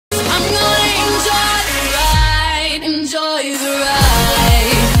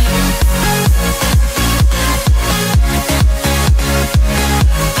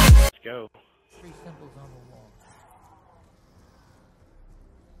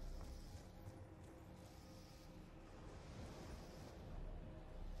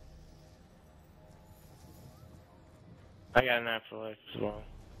I got an afterlife as well.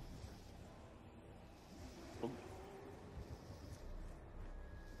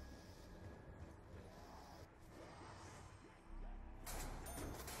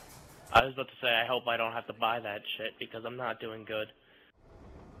 I was about to say, I hope I don't have to buy that shit because I'm not doing good.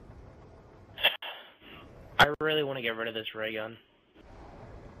 I really want to get rid of this ray gun.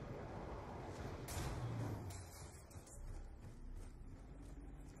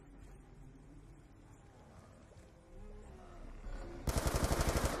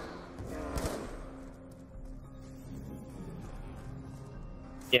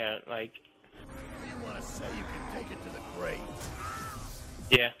 Yeah, like... You want to say you can take it to the grave?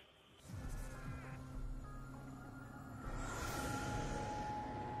 Yeah.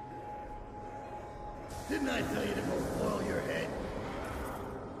 Didn't I tell you to go boil your head?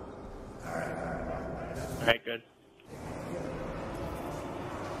 Alright, good.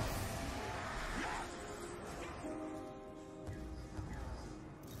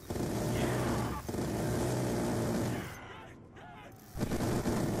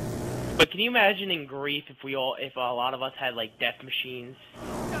 But can you imagine in Grief if a lot of us had like death machines?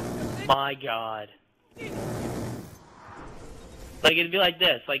 My God. Like it'd be like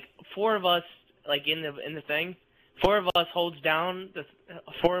this, like 4 of us, like in the thing, 4 of us holds down the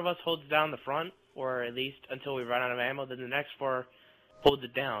front, or at least until we run out of ammo. Then the next 4 holds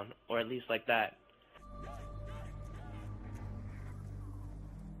it down, or at least like that.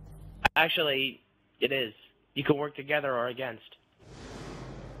 Actually, it is. You can work together or against.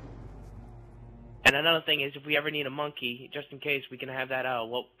 And another thing is, if we ever need a monkey, just in case, we can have that,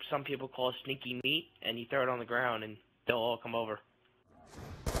 what some people call sneaky meat, and you throw it on the ground, and they'll all come over.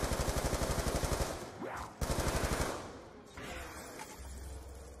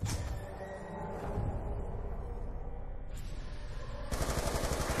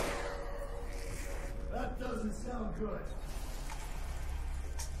 That doesn't sound good.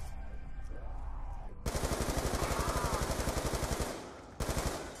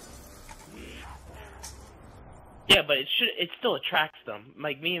 Yeah, but it still attracts them.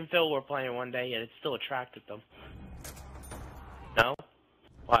 Like, me and Phil were playing one day, and it still attracted them. No?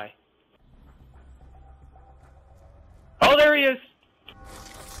 Why? Oh, there he is!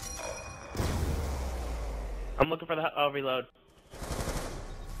 I'm looking for the reload.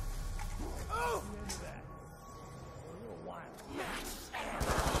 Oh!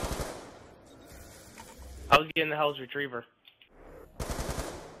 I was getting the Hell's Retriever.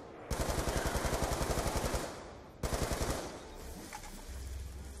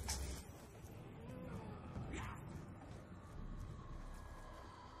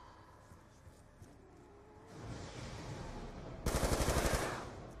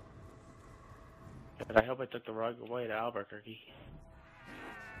 But I hope I took the rug away to Albuquerque.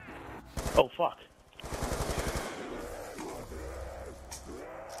 Oh, fuck.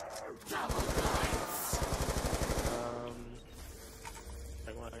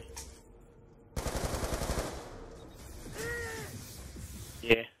 Why?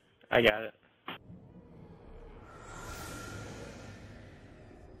 Yeah, I got it.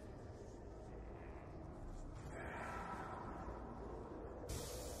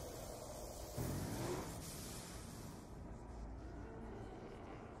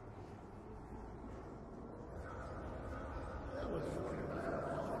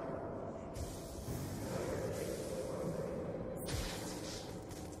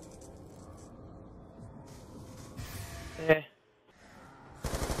 Eh.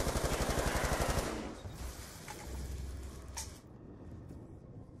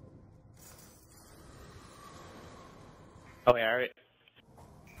 Oh, yeah, alright.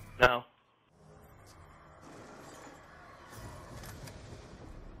 No.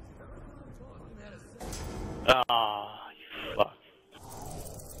 Oh, you fuck.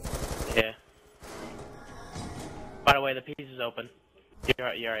 Yeah. By the way, the piece is open. You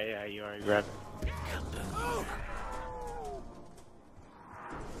already grabbed it.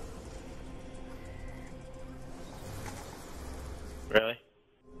 Really?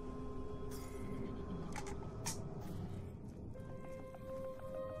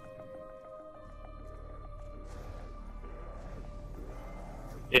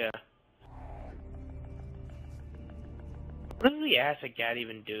 Yeah. What does the acid gat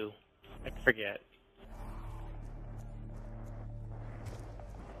even do? I forget.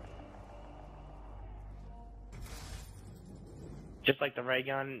 Just like the ray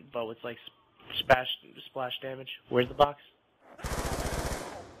gun, but with like splash damage. Where's the box?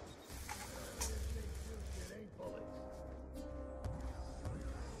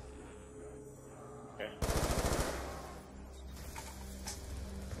 Okay.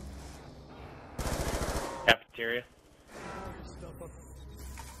 Cafeteria.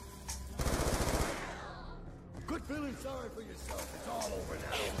 sorry for yourself. It's all over now.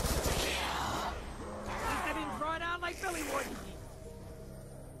 At least I didn't draw it out like Billy would.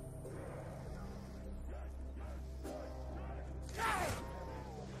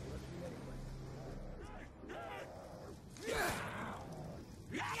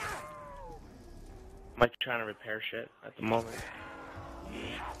 I'm like trying to repair shit at the moment.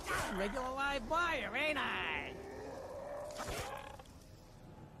 Regular live wire, ain't I?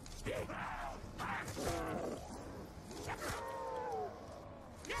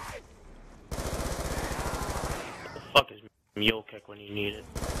 What the fuck is mule kick when you need it?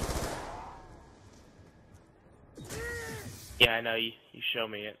 Yeah, I know, you show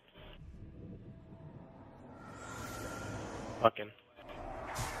me it. Fucking.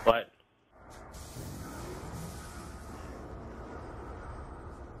 What?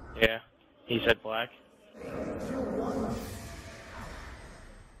 Yeah, he said black.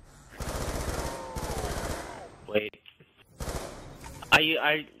 Wait.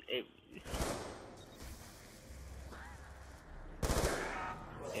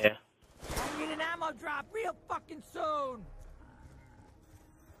 Yeah. I need an ammo drop real fucking soon.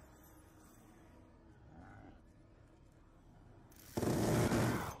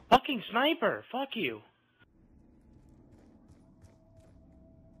 Fucking sniper! Fuck you!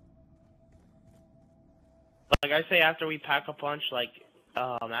 Like I say, after we pack a punch, like,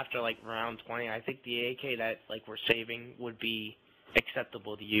 after like round 20, I think the AK that like we're saving would be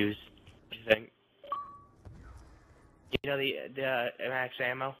acceptable to use. What do you think? You know the max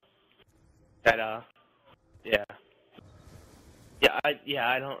ammo? That yeah.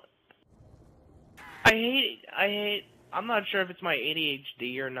 I don't. I'm not sure if it's my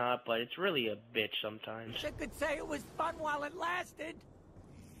ADHD or not, but it's really a bitch sometimes. You could say it was fun while it lasted.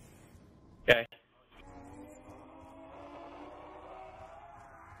 Okay.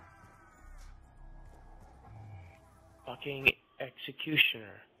 Fucking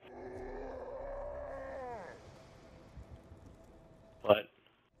executioner. What?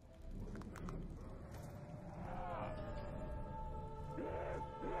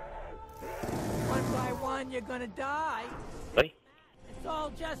 One by one, you're gonna die. Buddy? It's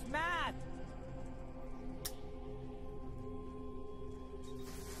all just math.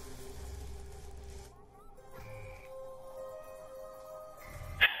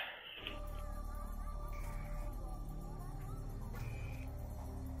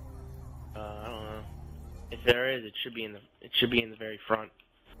 I don't know. If there is, it should be in the very front,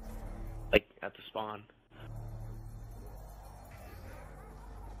 like at the spawn.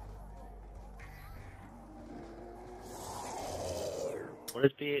 What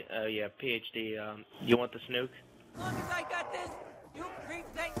is yeah, PhD. You want the snook? As long as I got this, you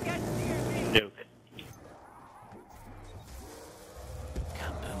creeps ain't getting near me. Snook.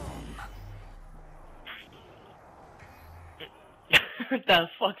 What the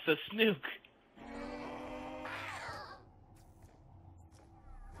fuck's a snook?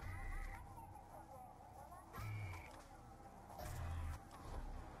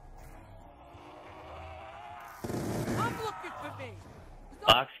 Come looking for me.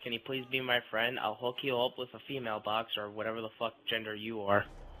 Box, can you please be my friend? I'll hook you up with a female box or whatever the fuck gender you are.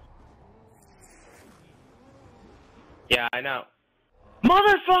 Yeah, I know.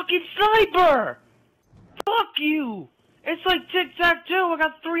 Motherfucking sniper! Fuck you! It's like tic-tac-toe. I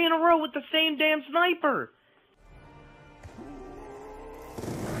got 3 in a row with the same damn sniper.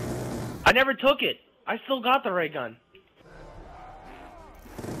 I never took it. I still got the ray gun.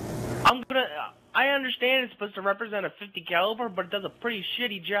 I understand it's supposed to represent a 50 caliber, but it does a pretty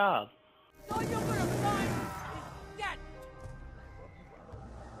shitty job. All you're gonna find is that.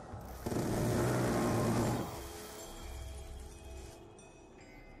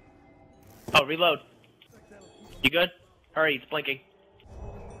 Oh, reload. You good? Hurry, it's blinking.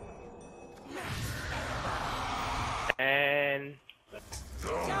 And...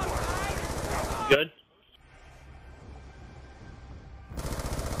 Good?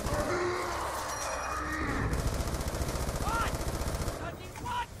 What? Does he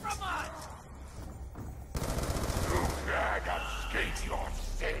want from us?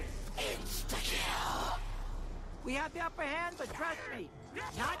 We have the upper hand, but trust me,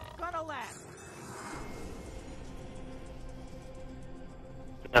 not gonna last.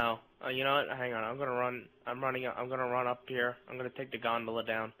 No. You know what? Hang on. I'm gonna run up here. I'm gonna take the gondola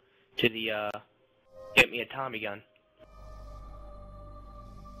down to the, get me a Tommy gun.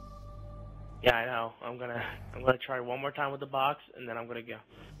 Yeah, I know. I'm gonna try one more time with the box, and then I'm gonna go.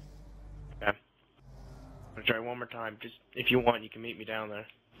 Okay. I'm gonna try one more time. Just, if you want, you can meet me down there.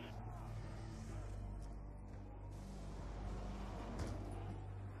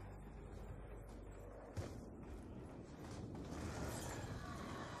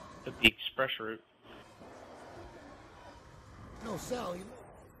 Took the express route. No, Sally.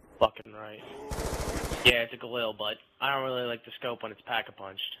 Fucking right. Yeah, it's a Galil, but I don't really like the scope when it's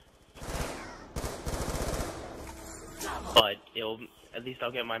pack-a-punched. But at least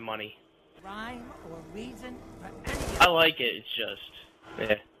I'll get my money. Rhyme or reason for any of I like it, it's just,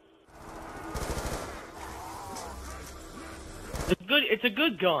 yeah. It's a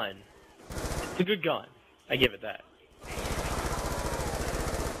good gun. It's a good gun. I give it that.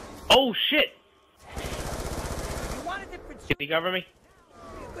 Oh shit! You wanted to pursue Can you cover me?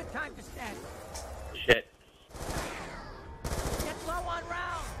 a good time to stand. Shit. Get low on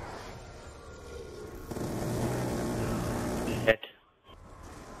round. Shit.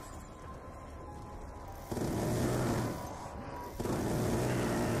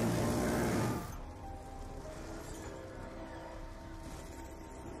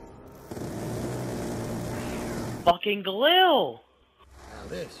 Fucking Galil! Now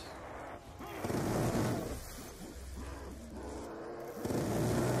this.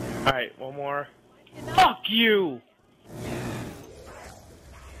 Alright, one more. Fuck you!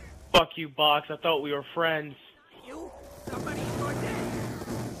 Fuck you, Box. I thought we were friends. You? Somebody in your day.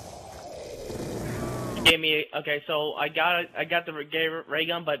 You gave me okay, so I got the ray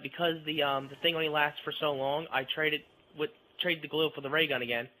gun, but because the thing only lasts for so long, I traded the glue for the ray gun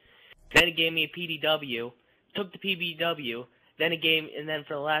again. Then it gave me a PDW. Took the PBW. Then and then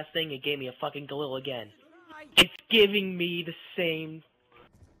for the last thing, it gave me a fucking Galil again. It's giving me the same.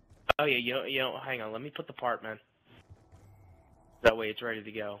 Oh yeah, you know. Hang on, let me put the part, man. That way it's ready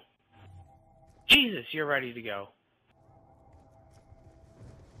to go. Jesus, you're ready to go.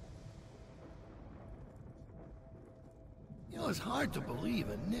 You know, it's hard to believe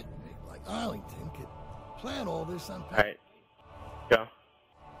a nitpick like Arlington could plan all this on paper. Alright. Go.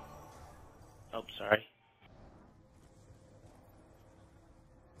 Oh, sorry.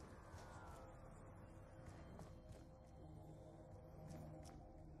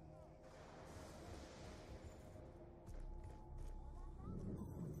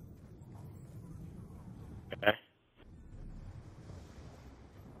 Okay.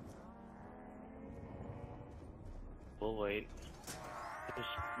 We'll wait. Just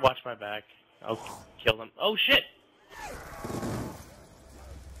watch my back. I'll kill them. Oh shit!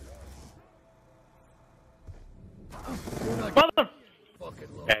 Mother!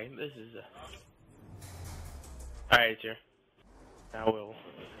 Fucking low. Okay, this is Alright, it's here. Now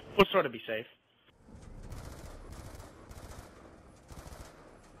we'll sort of be safe.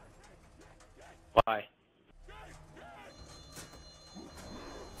 Why?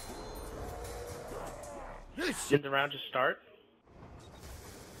 Didn't the round just start?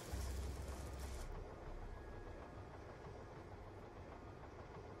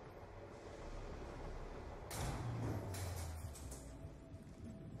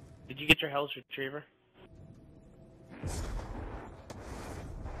 Did you get your Hell's Retriever?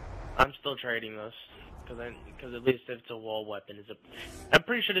 I'm still trading those, because at least if it's a wall weapon, I'm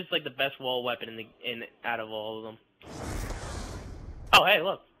pretty sure it's like the best wall weapon out of all of them. Oh hey,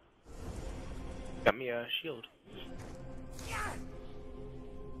 look, got me a shield.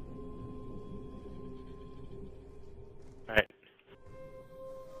 All right.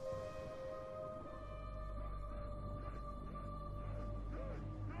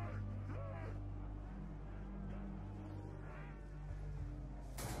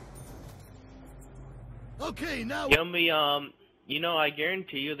 Okay, now. I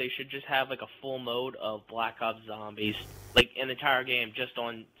guarantee you they should just have like a full mode of Black Ops Zombies, like an entire game just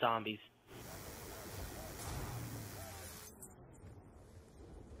on zombies.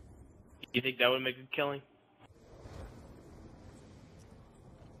 You think that would make a killing?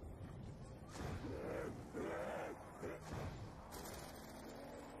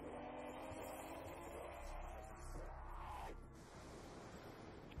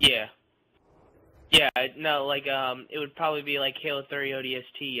 Yeah. Yeah, no, like, it would probably be like Halo 3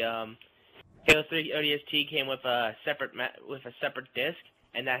 ODST. Halo 3 ODST came with a separate disc,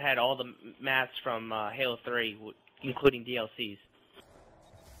 and that had all the maps from Halo 3, including DLCs.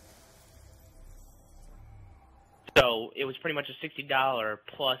 So it was pretty much a $60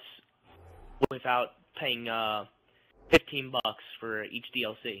 plus, without paying $15 for each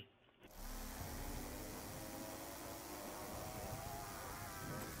DLC.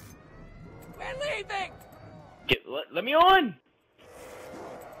 We're leaving! Let me on!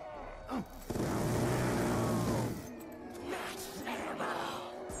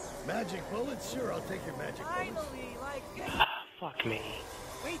 Magic bullets? Sure, I'll take your magic bullets. Finally, like this. Fuck me.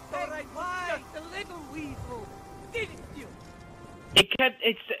 We thought I was just a little weasel, didn't you? It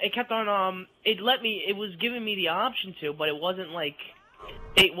kept on, it was giving me the option to, but it wasn't like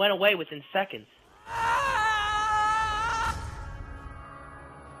It went away within seconds.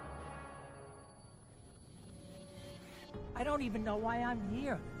 I don't even know why I'm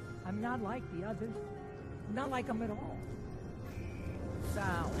here. I'm not like the others. Not like them at all.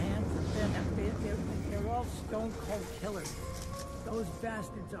 Sal, Hanson, they're all stone cold killers. Those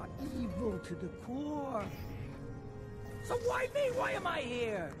bastards are evil to the core. So why me? Why am I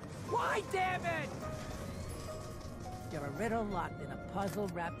here? Why, damn it? You're a riddle locked in a puzzle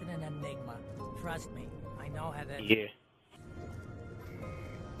wrapped in an enigma. Trust me, I know how that... Yeah.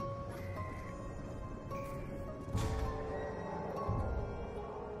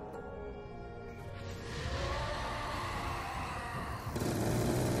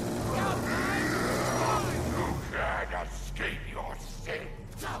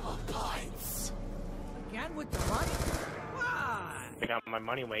 Again with the money? Why? I got my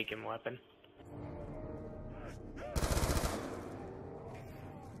money-making weapon.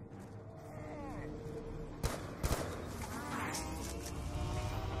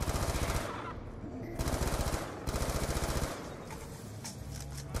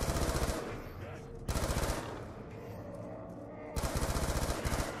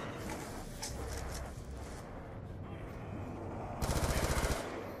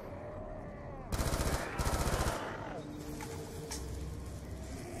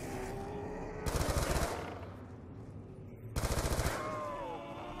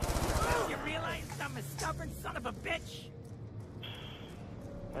 I'm a stubborn son of a bitch!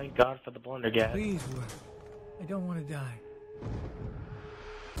 Thank God for the blunder gas. Please, Will. I don't want to die.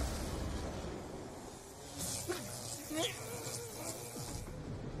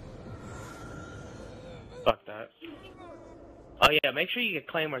 Fuck that. Oh yeah, make sure you get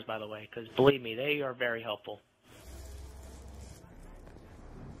claymores, by the way, because believe me, they are very helpful.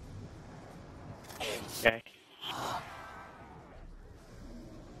 Okay.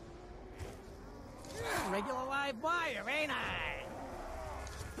 Regular live wire, ain't I?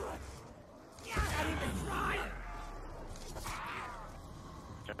 Not even trying.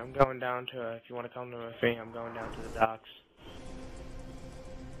 I'm going down to, if you want to come to my thing, I'm going down to the docks.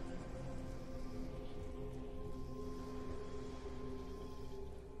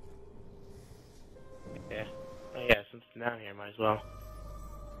 Yeah. Oh yeah, since it's down here, might as well.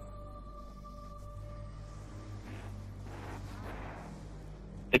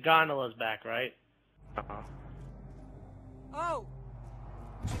 The gondola's back, right? Uh-huh. Oh!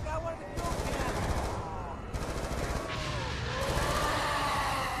 I got one of the fuel cans.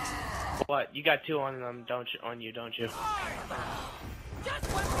 What? You got two on them, don't you? On you, don't you? Just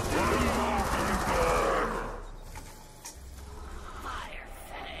what Fire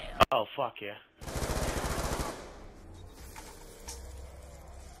fail. Oh, fuck yeah.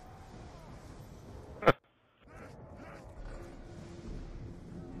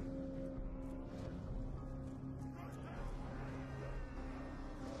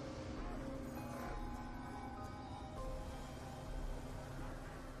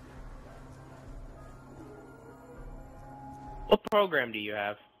 What program do you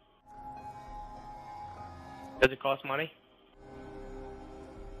have? Does it cost money?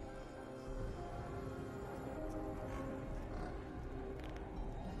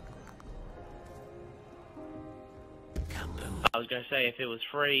 I was gonna say if it was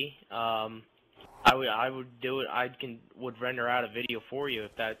free, I would do it. Would render out a video for you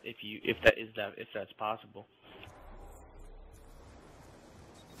if that's possible.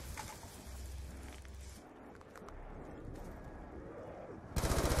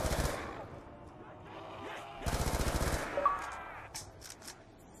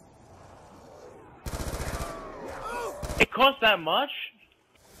 It costs that much?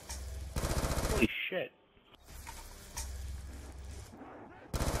 Holy shit.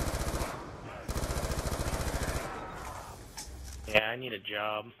 Yeah, I need a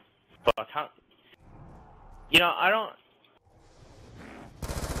job. Fuck, you know, I don't...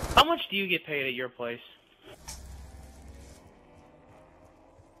 How much do you get paid at your place?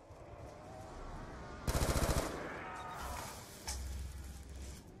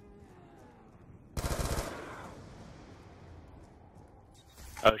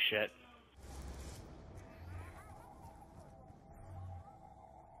 Oh shit.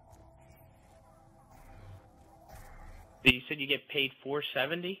 You said you get paid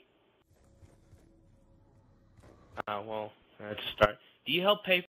 $4.70? Oh well, that's a start. Do you help pay